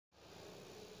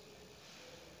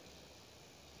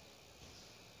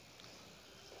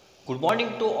Good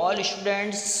morning to all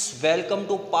students. Welcome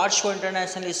to Sr.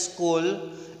 International School.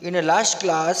 In the last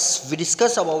class, we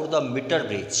discussed about the meter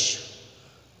bridge.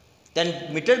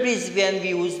 Then meter bridge, when we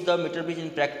use the meter bridge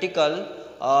in practical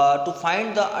to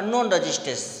find the unknown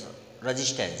resistance.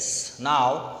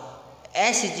 Now,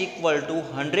 S is equal to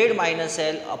 100 minus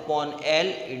L upon L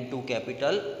into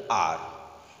capital R.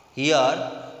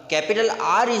 Here, capital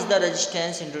R is the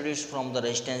resistance introduced from the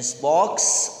resistance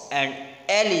box and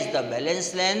L is the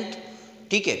balance length.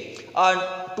 ठीक है। और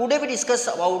today we discuss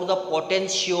about the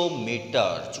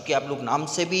potentiometer. चूँकि आप लोग नाम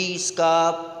से भी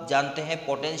इसका जानते हैं,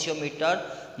 पोटेंशियोमीटर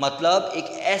मतलब एक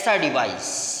ऐसा डिवाइस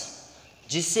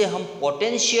जिससे हम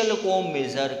पोटेंशियल को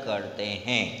मेज़र करते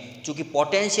हैं। चूँकि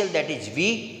potential that is V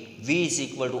is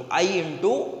equal to I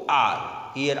into R।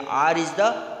 Here R is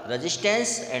the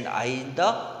resistance and I is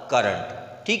the current.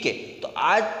 ठीक है, तो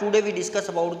आज today we discuss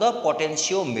about the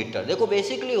potentiometer. देखो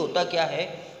बेसिकली होता क्या है,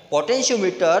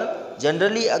 पोटेंशियोमीटर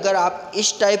जनरली अगर आप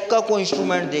इस टाइप का कोई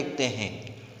इंस्ट्रूमेंट देखते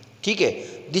हैं, ठीक है,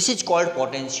 this is called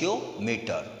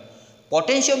potentiometer.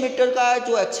 Potentiometer का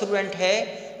जो एक्सपेरिमेंट है,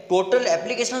 total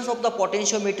applications of the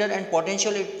potentiometer and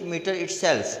potentiometer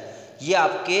itself, ये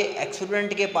आपके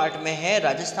एक्सपेरिमेंट के पार्ट में है।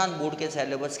 राजस्थान बोर्ड के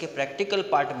सिलेबस के प्रैक्टिकल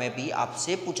पार्ट में भी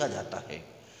आपसे पूछा जाता है,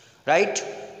 राइट।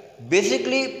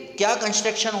 बेसिकली क्या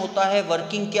कंस्ट्रक्शन होता है,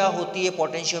 वर्किंग क्या होती है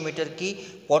पोटेंशियोमीटर की।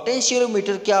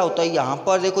 पोटेंशियोमीटर क्या होता है, यहाँ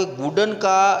पर देखो एक वुडन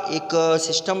का एक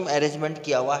सिस्टम अरेंजमेंट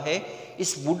किया हुआ है।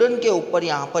 इस वुडन के ऊपर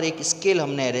यहाँ पर एक स्केल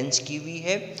हमने अरेंज की हुई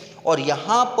है और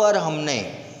यहाँ पर हमने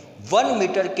 1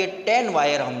 मीटर के 10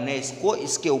 वायर हमने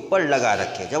इसके ऊपर लगा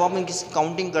रखे। जब हम इनकी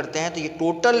काउंटिंग करते हैं तो ये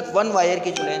टोटल 1 वायर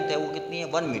की जो लेंथ है वो कितनी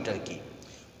है, 1 मीटर की।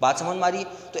 बात समझ में आ रही है।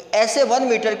 तो ऐसे 1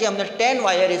 मीटर के हमने 10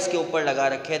 वायर इसके ऊपर लगा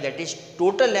रखे हैं, that is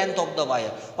total length of the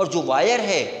wire. और जो वायर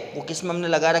है वो किस में हमने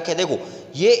लगा रखे हैं, देखो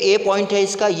ये ए पॉइंट है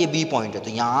इसका, ये बी पॉइंट है। तो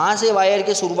यहाँ से वायर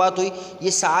की शुरुआत हुई,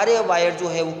 ये सारे वायर जो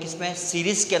है वो किस में,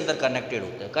 सीरीज के अंदर कनेक्टेड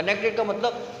होते हैं। कनेक्टेड का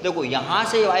मतलब देखो यहाँ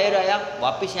से वायर आया,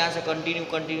 वापस यहाँ से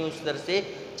कंटिन्यू इस तरह से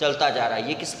चलता जा रहा है।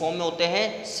 ये किस फॉर्म में होते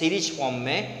हैं, सीरीज फॉर्म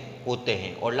में होते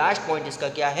हैं। और लास्ट पॉइंट इसका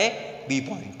क्या है, बी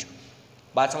पॉइंट।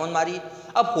 बात समझ में आ रही है।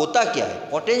 अब होता क्या है,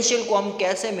 पोटेंशियल को हम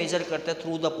कैसे मेजर करते हैं,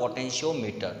 थ्रू द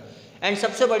पोटेंशियोमीटर। एंड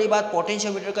सबसे बड़ी बात,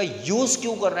 पोटेंशियोमीटर का यूज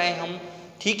क्यों कर रहे हैं हम,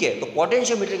 ठीक है। तो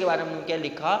पोटेंशियोमीटर के बारे में क्या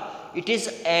लिखा, it is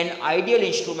an ideal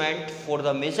instrument for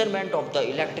the measurement of the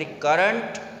electric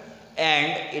current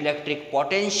and electric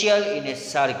potential in A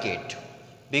circuit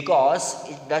because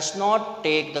it does not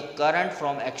take the current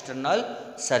from external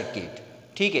circuit.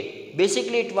 ठीक है,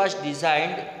 basically it was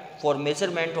designed for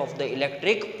measurement of the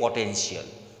electric potential.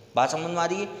 बात समझ में आ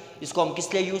रही है। इसको हम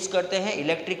किस लिए यूज करते हैं,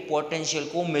 इलेक्ट्रिक पोटेंशियल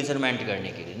को मेजरमेंट करने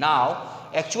के लिए। Now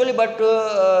actually but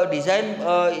design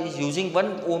is using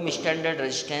 1 Om standard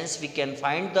resistance we can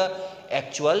find the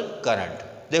actual current.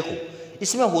 देखो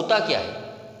इसमें होता क्या है,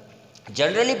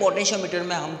 जनरली पोटेंशियोमीटर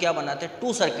में हम क्या बनाते हैं,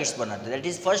 2 सर्किट्स बनाते हैं। That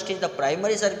is first is the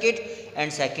primary circuit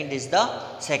and second is the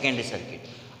secondary circuit.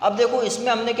 अब देखो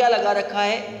इसमें हमने क्या लगा रखा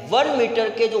है, 1 मीटर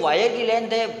के जो वायर की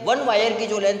लेंथ है, 1 वायर की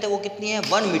जो लेंथ है वो कितनी है,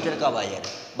 1 मीटर का वायर है।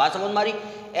 बात समझ में आ रही।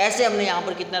 ऐसे हमने यहाँ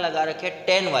पर कितना लगा रखे,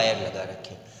 10 वायर लगा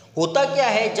रखे। होता क्या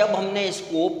है, जब हमने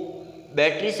इसको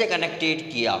बैटरी से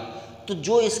कनेक्टेड किया तो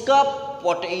जो इसका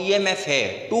EMF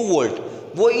है 2 वोल्ट,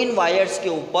 वो इन वायर्स के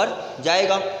ऊपर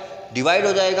जाएगा, डिवाइड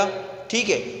हो जाएगा। ठीक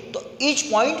है, तो ईच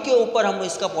पॉइंट के ऊपर हम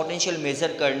इसका पोटेंशियल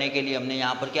मेजर करने के लिए हमने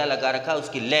यहाँ पर क्या लगा रखा,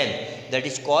 उसकी length, that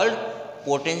is called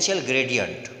potential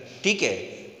gradient. ठीक है,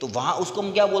 तो वहाँ उसको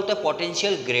हम क्या बोलते हैं,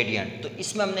 पोटेंशियल ग्रेडियंट। तो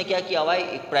इसमें हमने क्या किया हुआ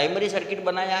है, एक प्राइमरी सर्किट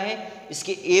बनाया है।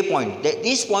 इसके ए point,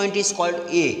 this point is called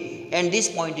A and this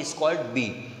point is called B.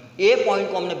 A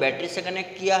point को हमने बैटरी से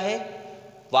कनेक्ट किया है,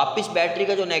 वापस बैटरी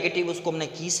का जो नेगेटिव उसको हमने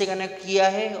की से कनेक्ट किया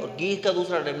है, और की का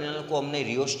दूसरा टर्मिनल को हमने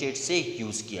रियोस्टेट से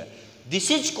यूज किया।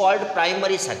 This is called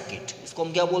primary circuit. इसको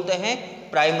हम क्या बोलते हैं,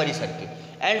 primary circuit.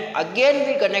 And again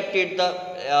we connected the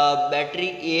battery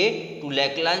A to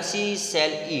Lagrange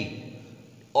cell E,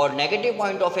 or negative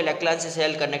point of a Lagrange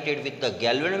cell connected with the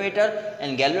galvanometer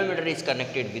and galvanometer is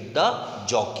connected with the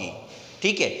jockey।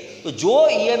 ठीक है, तो जो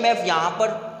EMF यहाँ पर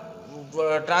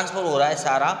transfer हो रहा है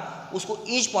सारा, उसको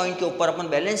ईच पॉइंट के ऊपर अपन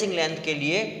बैलेंसिंग लेंथ के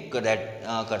लिए करते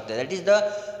हैं। That is the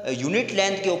unit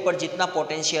length के ऊपर जितना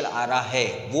पोटेंशियल आ रहा है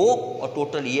वो, और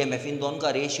टोटल EMF, इन दोनों का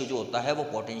रेशियो जो होता है वो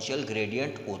पोटेंशियल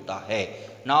ग्रेडियंट होता है।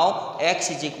 Now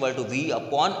X is equal to V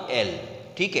upon L।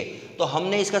 ठीक है, तो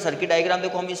हमने इसका सर्किट डायग्राम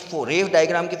देखो, हम इस रेव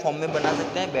डायग्राम के फॉर्म में बना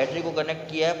सकते हैं। बैटरी को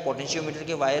कनेक्ट किया है पोटेंशियोमीटर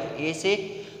के वायर A से,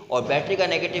 और बैटरी का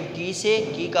नेगेटिव की से,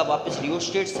 की का वापस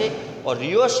रियोस्टेट से, और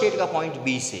रियोस्टेट का पॉइंट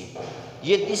B से।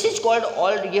 ये दिस इज कॉल्ड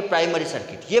ऑल, ये प्राइमरी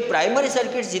सर्किट। ये प्राइमरी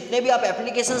सर्किट जितने भी आप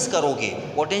एप्लीकेशंस करोगे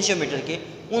पोटेंशियोमीटर के,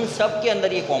 उन सब के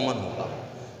अंदर ये कॉमन होगा।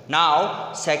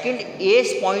 नाउ सेकंड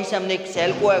ए पॉइंट से हमने एक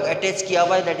सेल को अटैच किया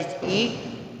हुआ है, दैट इज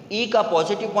ई का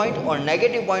पॉजिटिव पॉइंट, और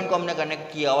नेगेटिव पॉइंट को हमने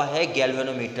कनेक्ट किया हुआ है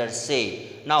गैल्वेनोमीटर से।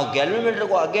 नाउ गैल्वेनोमीटर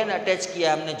को अगेन अटैच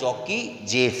किया हमने जॉकी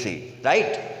जे से,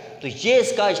 राइट। तो ये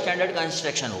इसका स्टैंडर्ड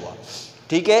कंस्ट्रक्शन हुआ,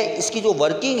 ठीक है। इसकी जो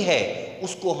वर्किंग है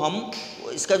उसको हम,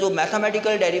 इसका जो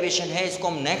मैथमेटिकल डेरिवेशन है इसको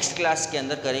हम नेक्स्ट क्लास के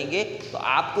अंदर करेंगे। तो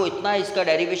आपको इतना इसका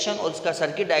डेरिवेशन और इसका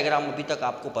सर्किट डायग्राम अभी तक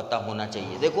आपको पता होना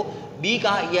चाहिए। देखो बी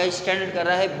कहाँ, यह स्टैंडर्ड कर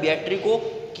रहा है बैटरी को,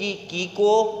 की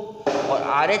को, और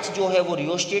आर एच जो है वो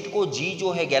रियोस्टेट को, जी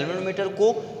जो है गैल्वेनोमीटर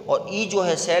को, और ई जो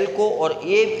है सेल को, और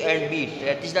A and B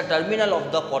that is the terminal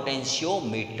of the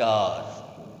potentiometer.